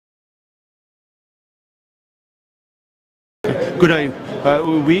Good day.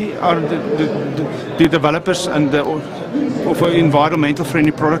 We are the developers and of an environmental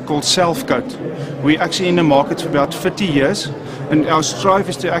friendly product called Selfcoat. We're actually in the market for about 50 years, and our strive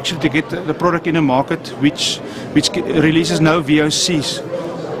is to actually get the product in the market which releases no VOCs.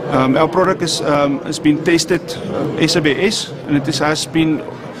 Our product has been tested SABS, and it has been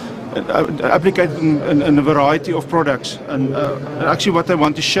applied in a variety of products. And actually what I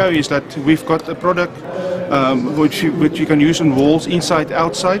want to show is that we've got a product which you can use on walls, inside,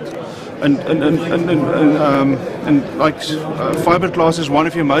 outside, and like fiberglass is one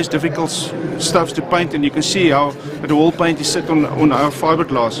of your most difficult stuffs to paint, and you can see how the wall paint is set on our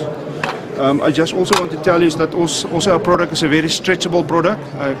fiberglass. I just also want to tell you is that also our product is a very stretchable product.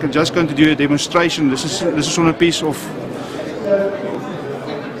 I can just going to do a demonstration. This is on a piece of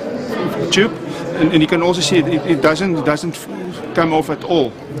tube, and you can also see it doesn't come off at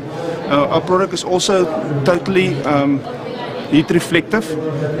all. Our product is also totally heat reflective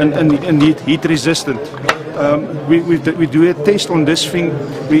and heat resistant. We do a test on this thing.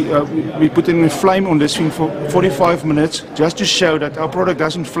 We put in a flame on this thing for 45 minutes just to show that our product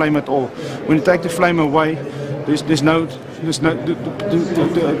doesn't flame at all. When you take the flame away, there's no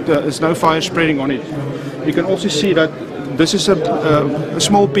fire spreading on it. You can also see that this is a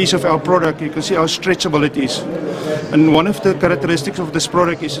small piece of our product. You can see how stretchable it is. And one of the characteristics of this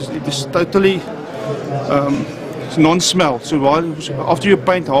product is it is totally non-smell. So after you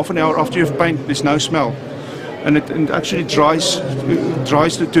paint, half an hour after you've painted, there's no smell. And it actually dries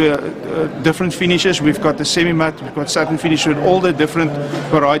to different finishes. We've got the semi-matte, we've got satin finish with all the different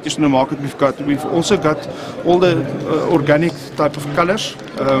varieties in the market We've also got all the organic type of colors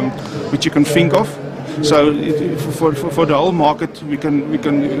which you can think of. So for the whole market, we can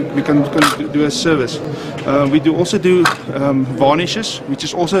do a service. We also do varnishes, which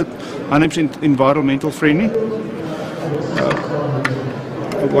is also 100% environmental friendly.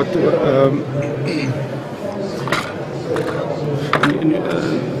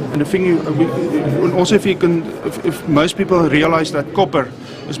 And the thing, also if most people realize that copper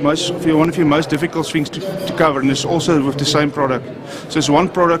is one of your most difficult things to cover, and it's also with the same product. So it's one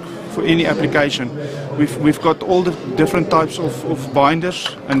product for any application. We've got all the different types of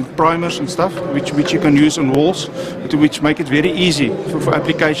binders and primers and stuff which you can use on walls, which make it very easy for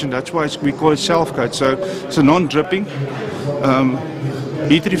application. That's why we call it Selfcoat. So it's a non-dripping,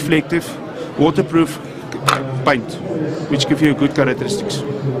 heat reflective, waterproof paint, which give you good characteristics.